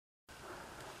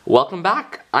Welcome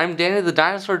back! I'm Danny the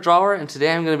Dinosaur Drawer, and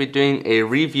today I'm going to be doing a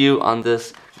review on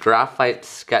this graphite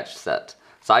sketch set.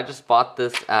 So I just bought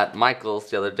this at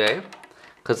Michael's the other day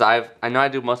because I know I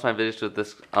do most of my videos with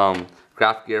this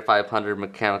Graph Gear 500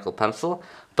 mechanical pencil,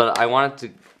 but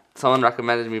someone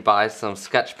recommended me buy some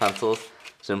sketch pencils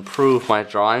to improve my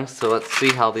drawings. So let's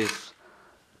see how these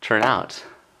turn out.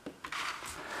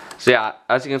 So yeah,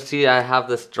 as you can see, I have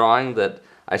this drawing that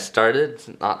I started, it's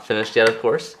not finished yet, of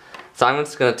course. So I'm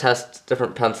just going to test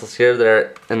different pencils here.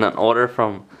 They're in an order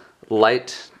from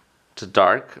light to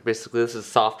dark. Basically, this is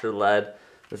softer lead,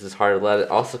 this is harder lead. It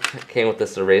also came with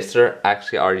this eraser. I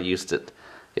actually already used it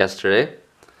yesterday.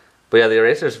 But yeah, the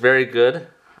eraser is very good.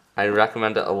 I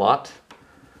recommend it a lot.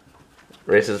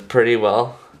 Erases pretty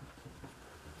well.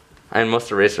 And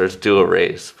most erasers do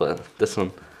erase, but this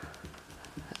one,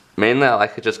 mainly I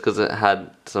like it just because it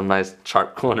had some nice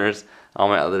sharp corners. All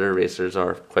my other erasers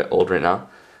are quite old right now.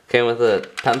 Came with a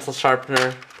pencil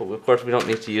sharpener, but of course we don't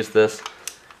need to use this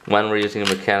when we're using a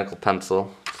mechanical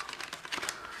pencil.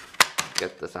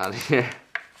 Get this out of here.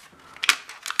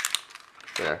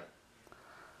 There.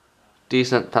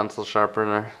 Decent pencil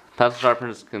sharpener. Pencil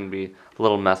sharpeners can be a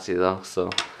little messy though,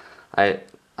 so I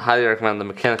highly recommend the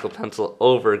mechanical pencil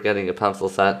over getting a pencil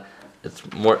set. It's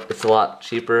a lot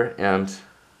cheaper and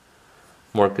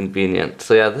more convenient.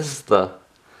 So yeah, this is the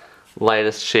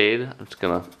lightest shade.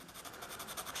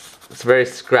 It's very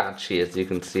scratchy, as you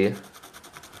can see.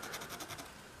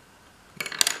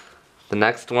 The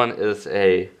next one is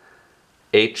a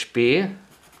HB.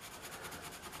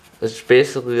 It's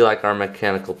basically like our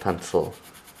mechanical pencil.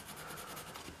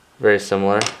 Very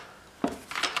similar.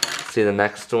 See the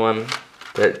next one.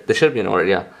 They should be in order,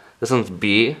 yeah. This one's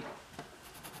B.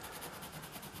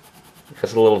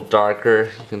 It's a little darker,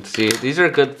 you can see. These are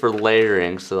good for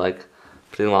layering, so like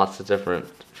putting lots of different,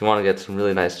 if you want to get some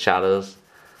really nice shadows,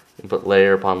 you can put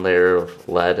layer upon layer of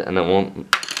lead and it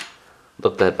won't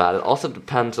look that bad. It also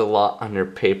depends a lot on your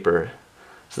paper.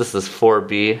 So this is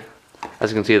 4B. As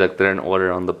you can see, like they're in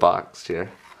order on the box here.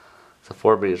 So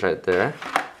 4B is right there.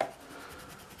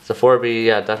 So 4B,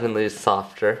 yeah, definitely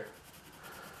softer.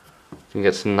 You can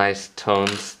get some nice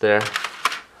tones there.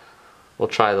 We'll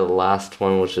try the last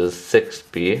one, which is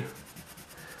 6B.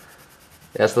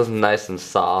 Yes, this is nice and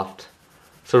soft.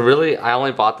 So really, I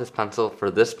only bought this pencil for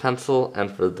this pencil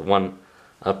and for the one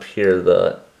up here,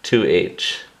 the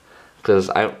 2H. Because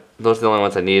those are the only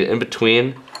ones I need. In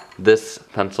between, this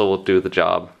pencil will do the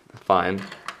job fine.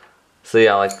 So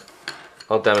yeah, like,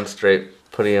 I'll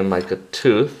demonstrate putting in like a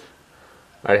tooth.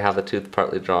 I already have the tooth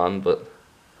partly drawn, but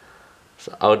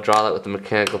so I would draw that with the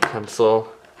mechanical pencil.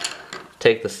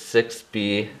 Take the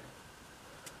 6B.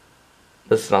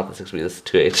 This is not the 6B, this is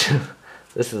 2H.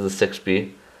 This is the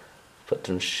 6B. Put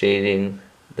some shading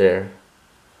there.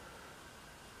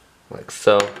 Like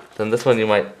so. Then this one you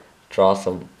might draw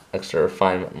some extra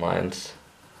refinement lines.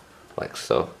 Like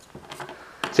so.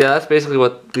 So yeah, that's basically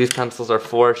what these pencils are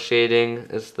for. Shading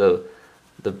is the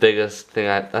biggest thing.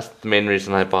 That's the main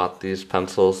reason I bought these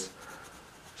pencils.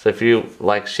 So if you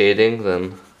like shading,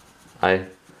 then I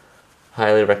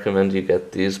highly recommend you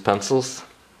get these pencils.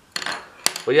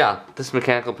 But yeah, this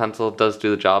mechanical pencil does do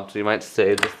the job, so you might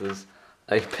say this is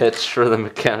a pitch for the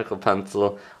mechanical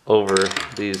pencil over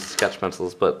these sketch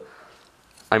pencils, but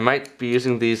I might be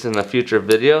using these in a future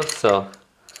video, so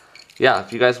yeah,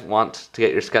 if you guys want to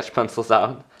get your sketch pencils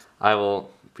out, I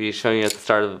will be showing you at the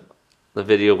start of the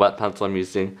video what pencil I'm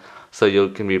using, so you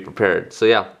can be prepared. So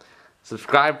yeah,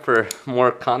 subscribe for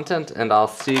more content, and I'll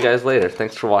see you guys later.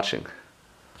 Thanks for watching.